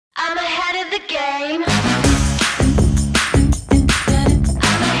game.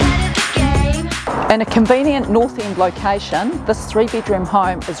 In a convenient North End location, this 3-bedroom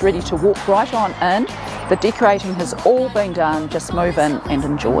home is ready to walk right on in. The decorating has all been done, just move in and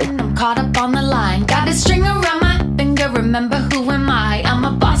enjoy. I'm caught up on the line, got a string around my finger, remember who am I? I'm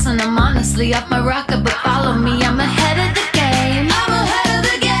a boss and I'm honestly off my rocker, but follow me, I'm ahead of the game. I'm ahead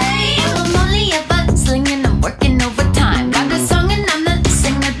of the game. I'm only ever slinging, I'm working overtime. Got a song and I'm the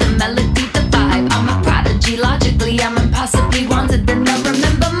singer, the melody, the vibe. I'm a prodigy, logically I'm impossibly wanted, and they'll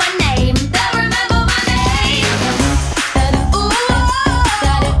remember my name. They'll remember my name.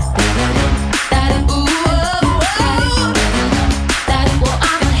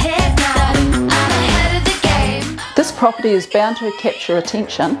 This property is bound to capture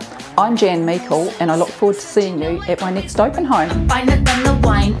attention. I'm Jan Meikle and I look forward to seeing you at my next open home. Finer than the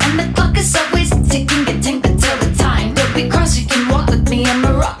wine, and the clock is always ticking, getting until the time. Don't be cross, you can walk with me, I'm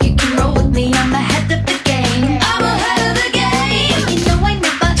a rock, you can roll with me, I'm